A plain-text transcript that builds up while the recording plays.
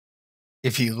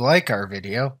If you like our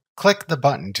video, click the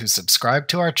button to subscribe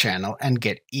to our channel and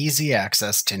get easy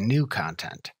access to new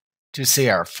content. To see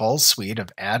our full suite of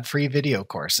ad-free video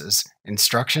courses,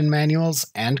 instruction manuals,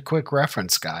 and quick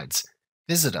reference guides,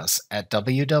 visit us at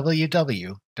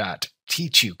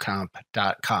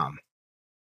www.teachucomp.com.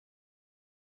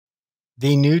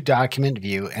 The New Document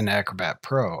view in Acrobat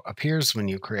Pro appears when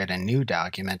you create a new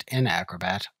document in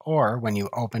Acrobat or when you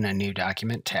open a new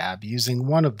document tab using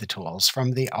one of the tools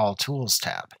from the All Tools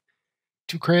tab.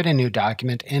 To create a new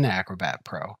document in Acrobat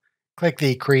Pro, click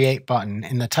the Create button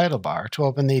in the title bar to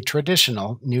open the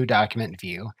traditional New Document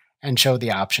view and show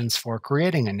the options for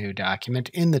creating a new document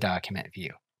in the document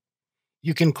view.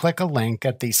 You can click a link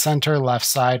at the center left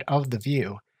side of the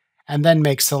view and then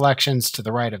make selections to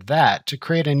the right of that to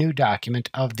create a new document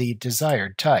of the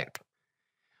desired type.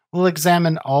 We'll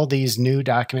examine all these new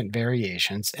document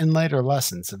variations in later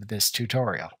lessons of this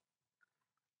tutorial.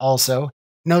 Also,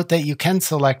 note that you can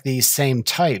select these same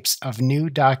types of new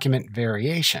document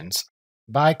variations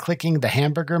by clicking the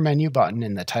hamburger menu button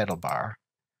in the title bar,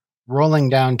 rolling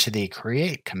down to the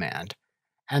Create command,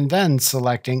 and then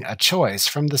selecting a choice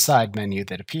from the side menu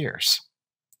that appears.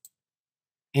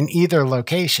 In either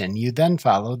location, you then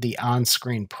follow the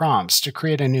on-screen prompts to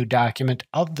create a new document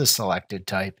of the selected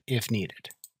type if needed.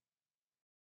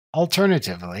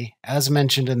 Alternatively, as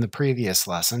mentioned in the previous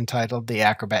lesson titled the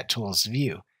Acrobat Tools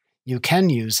view, you can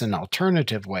use an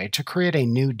alternative way to create a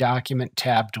new document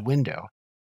tabbed window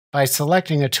by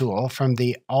selecting a tool from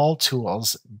the All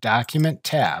Tools Document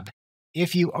tab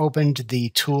if you opened the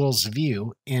Tools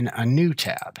view in a new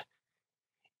tab.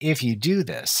 If you do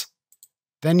this,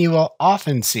 then you will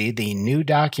often see the New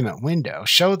Document window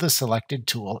show the selected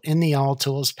tool in the All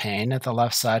Tools pane at the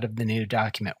left side of the New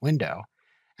Document window,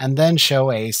 and then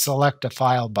show a Select a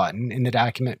File button in the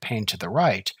document pane to the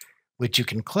right, which you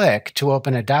can click to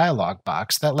open a dialog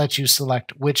box that lets you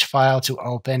select which file to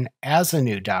open as a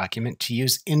new document to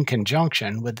use in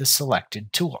conjunction with the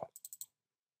selected tool.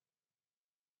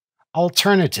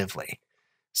 Alternatively,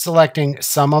 selecting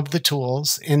some of the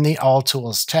tools in the All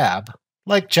Tools tab,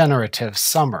 like Generative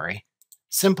Summary,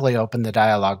 simply open the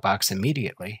dialog box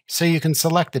immediately so you can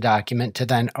select the document to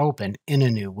then open in a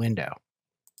new window.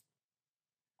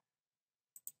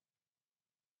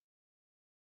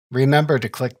 Remember to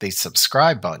click the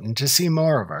subscribe button to see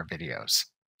more of our videos.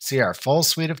 See our full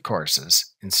suite of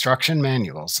courses, instruction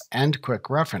manuals, and quick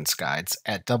reference guides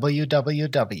at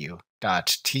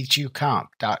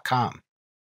www.teachucomp.com.